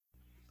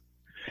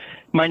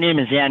My name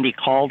is Andy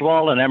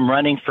Caldwell, and I'm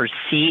running for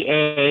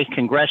CA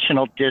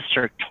Congressional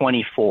District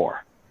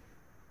 24.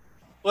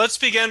 Let's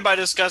begin by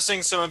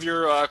discussing some of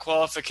your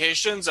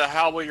qualifications.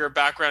 How will your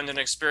background and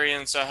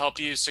experience help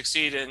you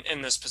succeed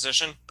in this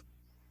position?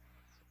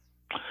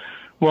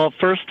 Well,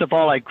 first of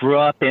all, I grew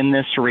up in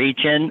this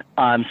region,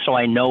 so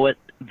I know it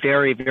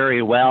very,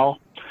 very well.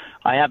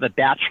 I have a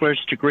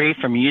bachelor's degree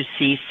from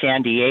UC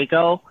San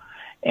Diego,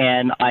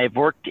 and I've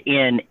worked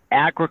in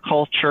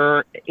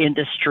agriculture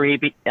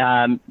industry,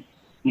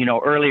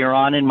 earlier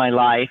on in my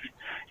life.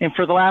 And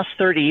for the last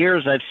 30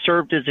 years, I've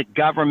served as a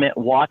government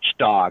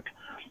watchdog.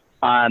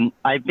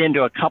 I've been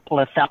to a couple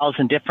of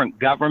thousand different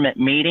government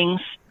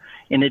meetings.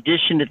 In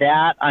addition to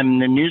that, I'm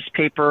the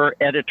newspaper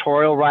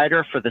editorial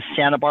writer for the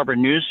Santa Barbara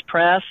News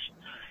Press,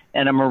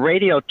 and I'm a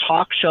radio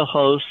talk show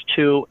host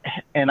too,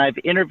 and I've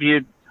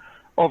interviewed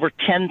over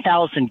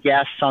 10,000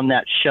 guests on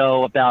that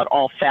show about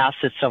all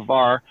facets of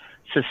our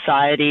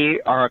society,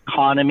 our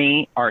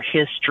economy, our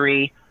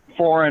history,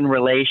 foreign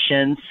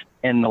relations,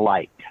 and the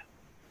like.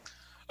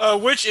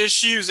 Which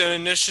issues and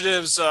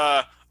initiatives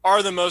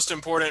are the most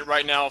important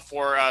right now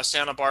for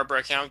Santa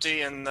Barbara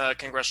County and the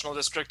congressional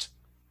district?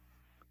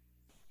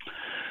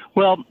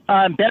 Well,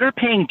 better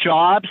paying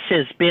jobs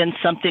has been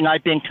something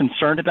I've been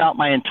concerned about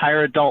my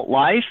entire adult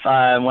life.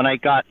 When I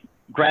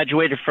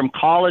graduated from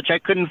college, I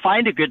couldn't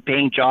find a good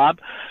paying job,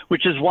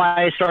 which is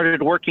why I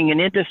started working in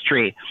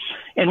industry.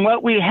 And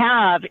what we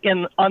have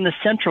on the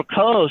Central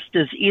Coast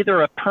is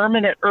either a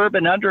permanent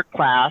urban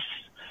underclass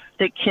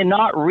that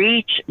cannot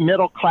reach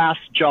middle class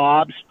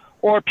jobs,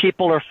 or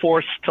people are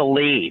forced to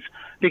leave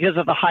because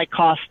of the high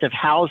cost of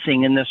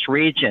housing in this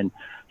region.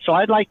 So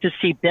I'd like to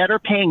see better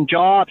paying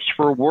jobs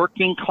for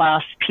working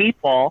class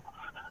people,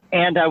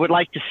 and I would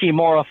like to see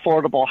more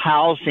affordable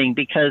housing,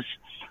 because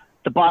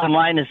the bottom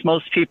line is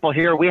most people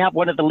here, we have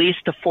one of the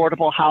least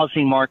affordable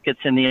housing markets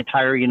in the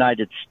entire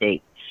United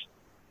States.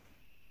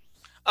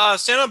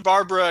 Santa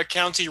Barbara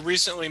County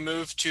recently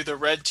moved to the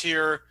red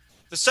tier,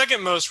 the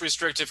second most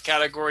restrictive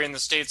category in the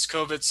state's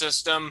COVID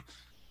system,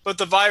 but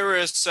the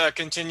virus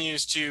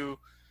continues to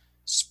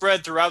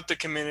spread throughout the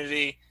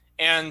community.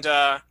 And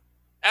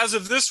as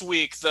of this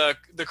week, the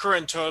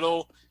current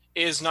total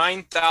is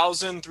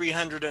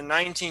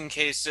 9,319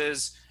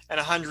 cases and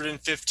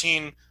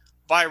 115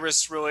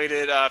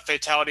 virus-related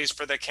fatalities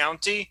for the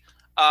county.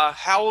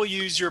 How will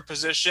you use your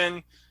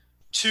position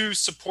to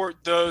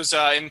support those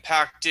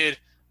impacted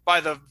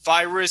by the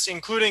virus,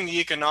 including the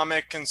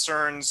economic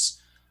concerns,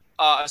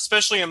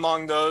 especially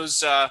among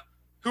those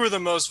who are the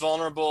most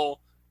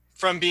vulnerable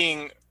from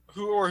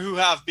who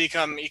have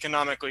become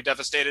economically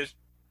devastated?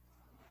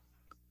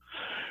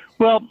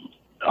 Well,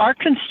 our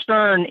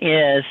concern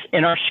is,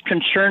 and our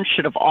concern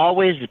should have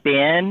always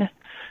been,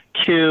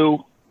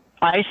 to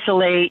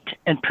isolate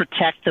and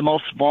protect the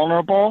most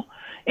vulnerable,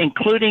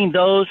 including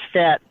those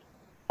that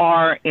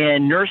are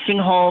in nursing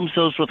homes,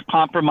 those with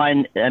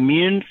compromised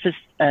immune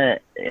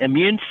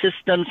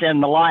systems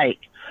and the like.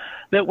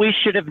 That we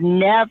should have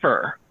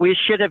never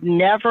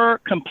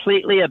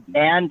completely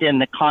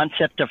abandoned the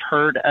concept of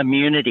herd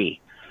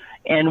immunity.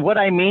 And what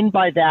I mean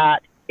by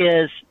that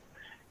is,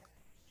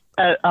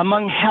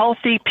 among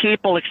healthy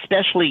people,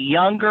 especially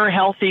younger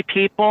healthy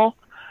people,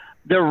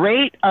 the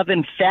rate of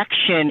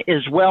infection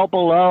is well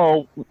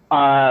below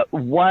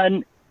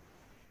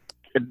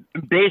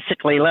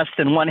basically less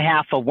than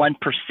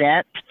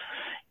 0.5%.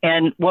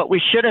 And what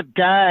we should have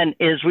done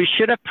is we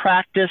should have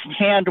practiced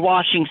hand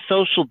washing,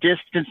 social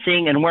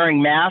distancing, and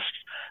wearing masks,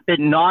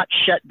 but not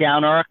shut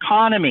down our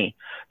economy.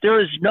 There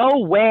is no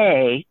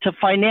way to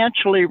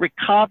financially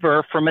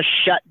recover from a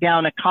shut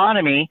down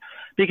economy,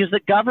 because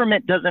the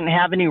government doesn't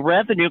have any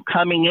revenue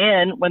coming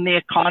in when the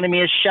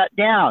economy is shut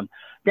down.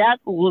 That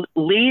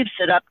leaves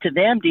it up to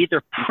them to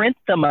either print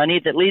the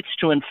money that leads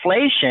to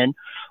inflation,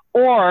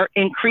 or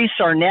increase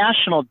our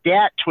national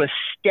debt to a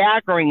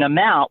staggering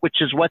amount,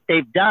 which is what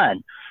they've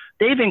done.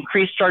 They've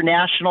increased our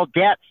national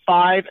debt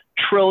 $5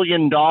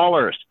 trillion.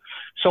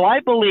 So I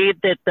believe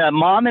that the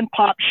mom and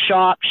pop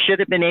shops should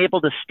have been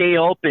able to stay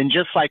open,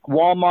 just like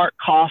Walmart,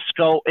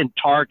 Costco, and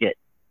Target.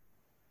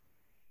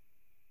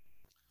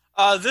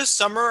 This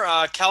summer,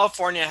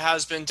 California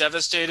has been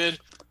devastated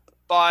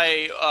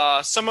by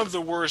one of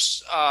the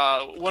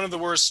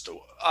worst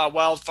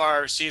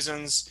wildfire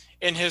seasons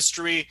in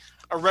history.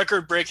 A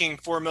record-breaking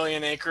 4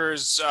 million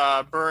acres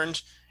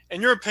burned.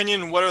 In your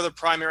opinion, what are the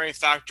primary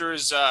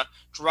factors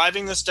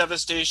driving this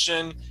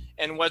devastation,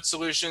 and what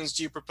solutions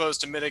do you propose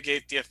to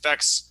mitigate the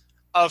effects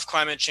of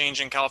climate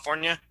change in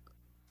California?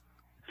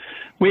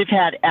 We've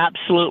had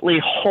absolutely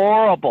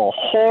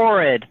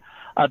horrid,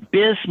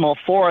 abysmal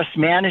forest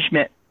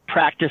management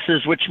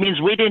practices, which means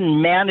we didn't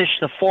manage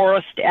the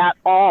forest at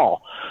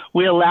all.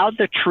 We allowed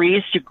the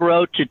trees to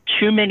grow to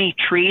too many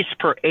trees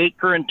per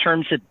acre in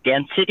terms of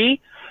density.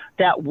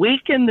 That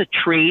weakened the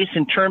trees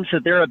in terms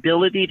of their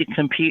ability to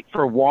compete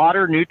for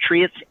water,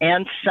 nutrients,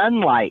 and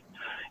sunlight.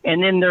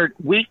 And in their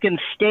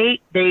weakened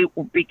state, they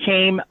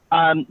became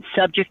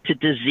subject to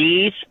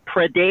disease,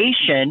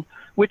 predation,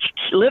 which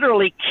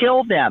literally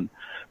killed them.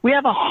 We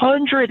have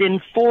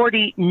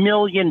 140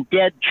 million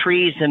dead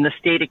trees in the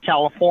state of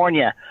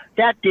California.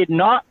 That did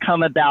not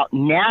come about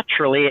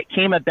naturally. It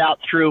came about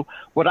through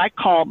what I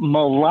call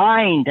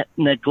maligned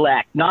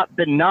neglect, not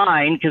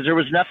benign, because there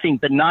was nothing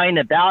benign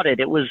about it.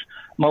 It was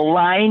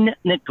malign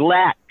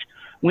neglect.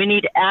 We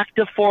need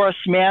active forest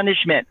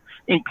management,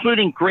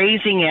 including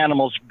grazing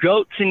animals,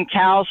 goats and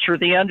cows for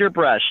the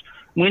underbrush.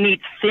 We need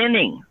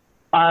thinning.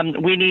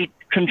 We need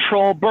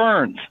control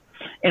burns.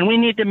 And we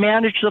need to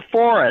manage the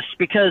forest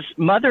because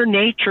Mother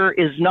Nature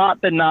is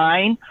not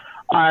benign.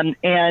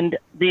 And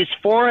these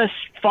forest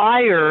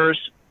fires,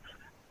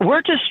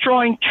 we're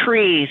destroying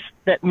trees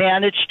that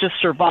managed to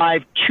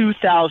survive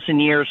 2,000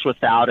 years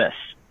without us.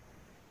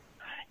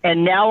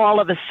 And now all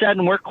of a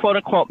sudden we're quote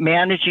unquote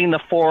managing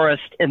the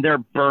forest and they're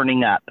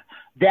burning up.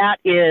 That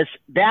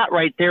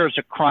right there is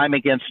a crime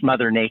against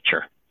Mother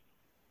Nature.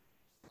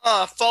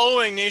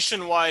 Following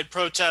nationwide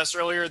protests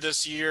earlier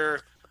this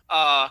year,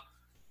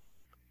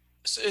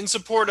 in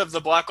support of the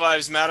Black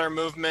Lives Matter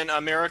movement,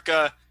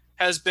 America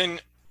has been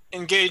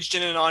engaged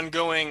in an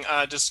ongoing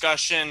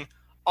discussion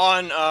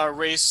on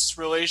race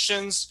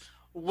relations.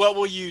 What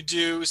will you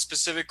do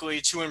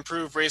specifically to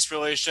improve race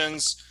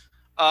relations,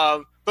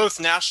 both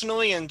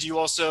nationally, and do you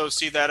also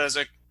see that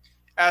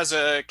as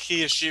a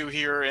key issue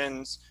here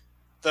in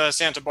the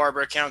Santa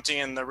Barbara County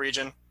and the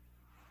region?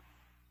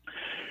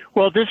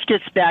 Well, this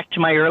gets back to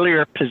my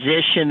earlier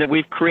position that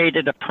we've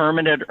created a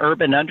permanent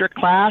urban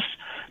underclass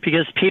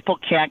because people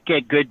can't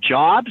get good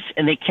jobs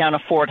and they can't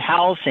afford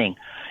housing.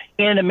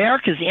 In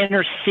America's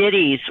inner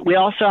cities, we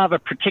also have a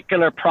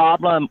particular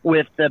problem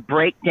with the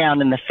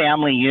breakdown in the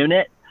family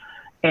unit.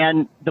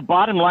 And the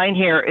bottom line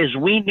here is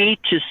we need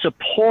to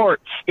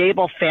support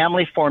stable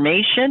family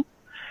formation.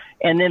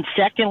 And then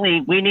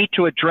secondly, we need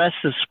to address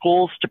the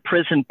schools to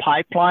prison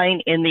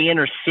pipeline in the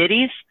inner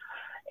cities.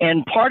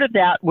 And part of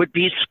that would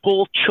be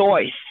school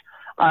choice.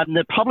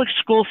 The public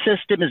school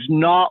system is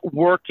not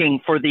working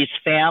for these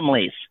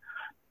families.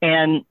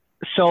 And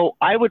so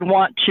I would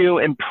want to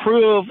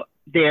improve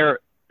their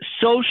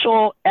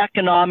social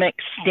economic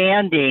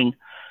standing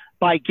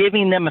by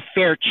giving them a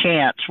fair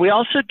chance. We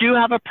also do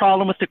have a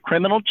problem with the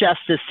criminal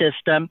justice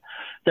system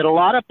that a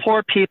lot of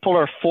poor people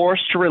are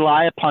forced to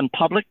rely upon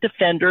public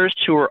defenders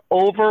who are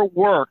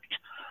overworked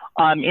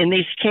in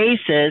these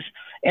cases,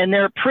 and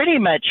they're pretty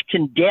much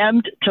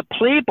condemned to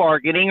plea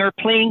bargaining or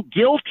pleading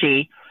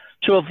guilty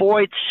to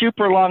avoid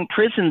super long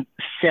prison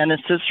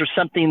sentences for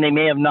something they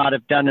may have not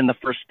have done in the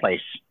first place.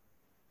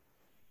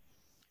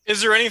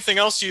 Is there anything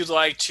else you'd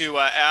like to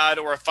add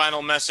or a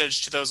final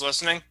message to those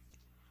listening?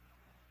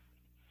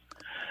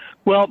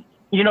 Well,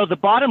 you know, the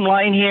bottom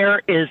line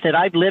here is that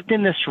I've lived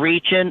in this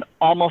region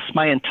almost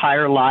my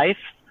entire life.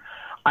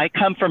 I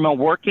come from a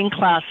working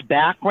class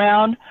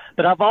background,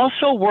 but I've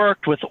also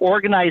worked with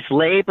organized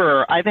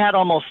labor. I've had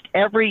almost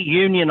every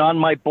union on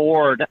my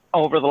board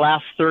over the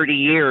last 30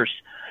 years.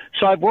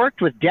 So I've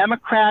worked with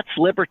Democrats,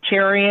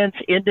 libertarians,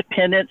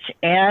 independents,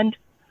 and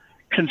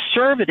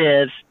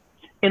conservatives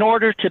in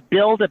order to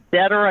build a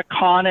better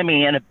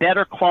economy and a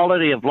better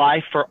quality of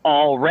life for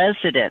all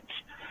residents.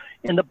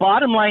 And the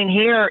bottom line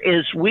here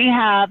is we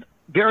have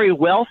very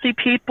wealthy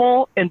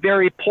people and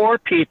very poor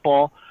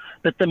people,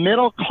 but the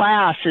middle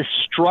class is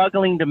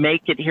struggling to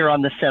make it here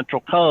on the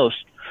Central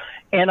Coast.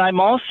 And I'm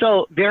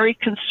also very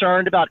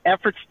concerned about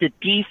efforts to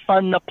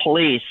defund the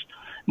police.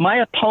 My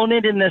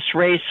opponent in this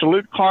race,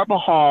 Salud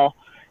Carbajal,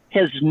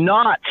 has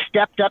not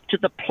stepped up to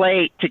the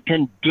plate to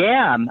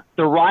condemn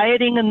the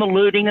rioting and the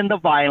looting and the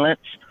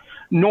violence,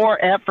 nor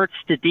efforts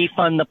to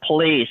defund the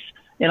police.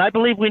 And I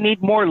believe we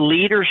need more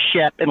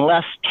leadership and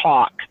less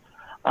talk.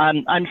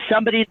 I'm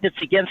somebody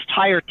that's against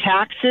higher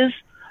taxes.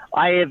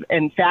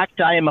 In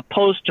fact, I am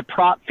opposed to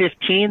Prop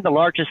 15, the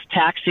largest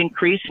tax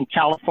increase in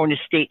California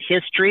state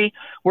history,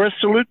 whereas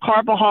Salud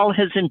Carbajal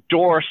has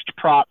endorsed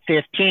Prop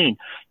 15.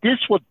 This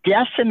will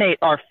decimate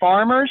our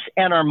farmers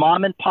and our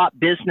mom and pop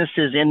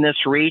businesses in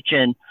this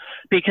region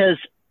because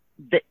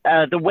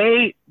the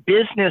way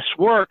business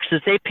works is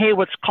they pay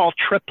what's called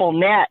triple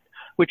net,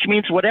 which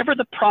means whatever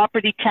the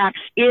property tax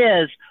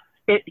is,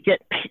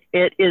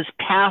 it is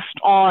passed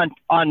on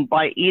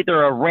by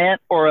either a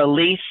rent or a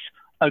lease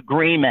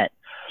agreement.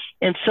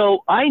 And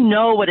so I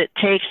know what it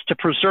takes to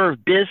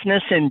preserve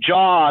business and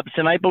jobs,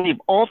 and I believe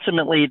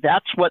ultimately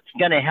that's what's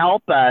going to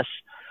help us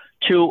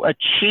to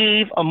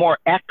achieve a more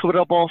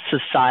equitable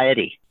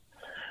society.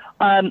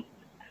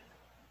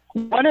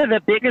 One of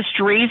the biggest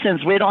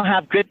reasons we don't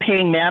have good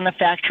paying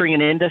manufacturing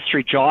and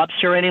industry jobs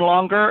here any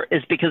longer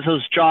is because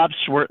those jobs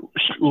were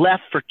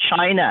left for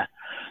China.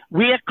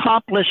 We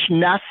accomplished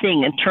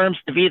nothing in terms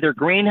of either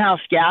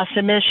greenhouse gas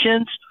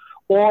emissions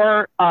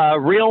or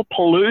real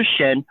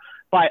pollution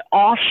by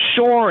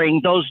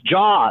offshoring those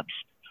jobs.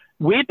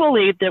 We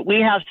believe that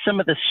we have some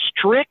of the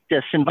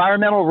strictest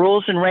environmental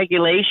rules and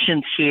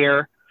regulations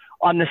here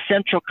on the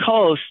Central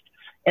Coast,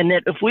 and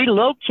that if we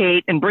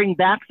locate and bring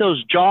back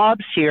those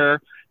jobs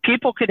here,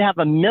 people could have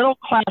a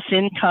middle-class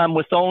income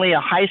with only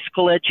a high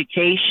school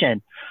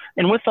education.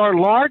 And with our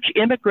large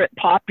immigrant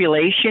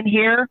population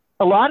here,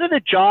 a lot of the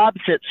jobs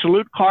that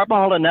Salute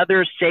Carbajal and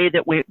others say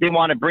that they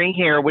want to bring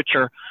here, which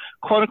are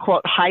quote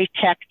unquote high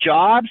tech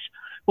jobs,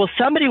 well,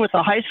 somebody with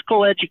a high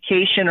school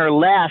education or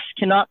less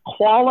cannot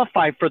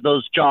qualify for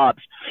those jobs.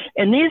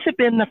 And these have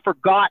been the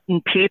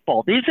forgotten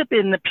people. These have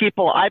been the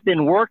people I've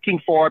been working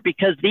for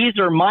because these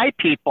are my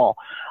people.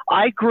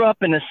 I grew up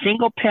in a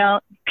single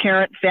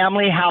parent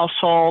family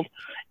household,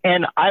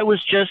 and I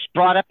was just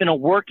brought up in a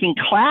working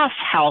class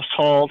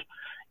household.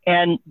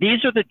 And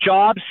these are the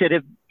jobs that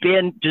have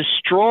been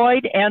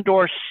destroyed and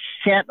or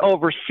sent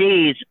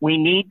overseas. We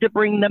need to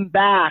bring them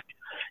back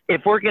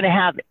if we're going to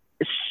have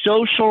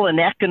social and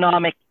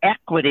economic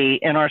equity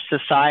in our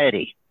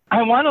society.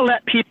 I want to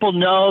let people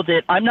know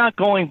that I'm not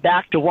going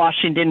back to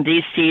Washington,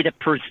 D.C. to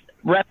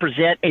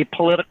represent a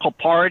political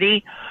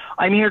party.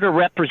 I'm here to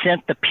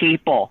represent the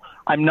people.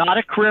 I'm not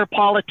a career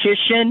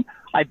politician.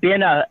 I've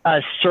been a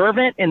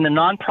servant in the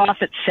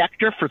nonprofit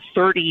sector for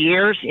 30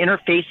 years,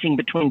 interfacing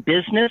between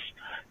business,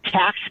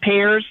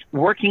 taxpayers,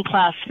 working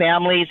class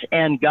families,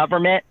 and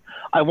government.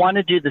 I want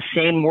to do the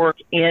same work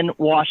in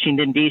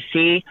Washington,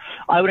 D.C.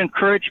 I would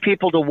encourage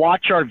people to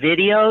watch our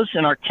videos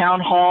and our town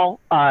hall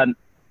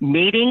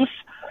meetings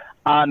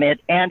at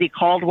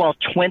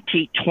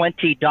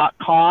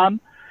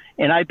andycaldwell2020.com,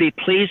 and I'd be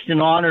pleased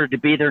and honored to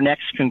be their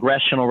next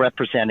congressional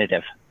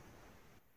representative.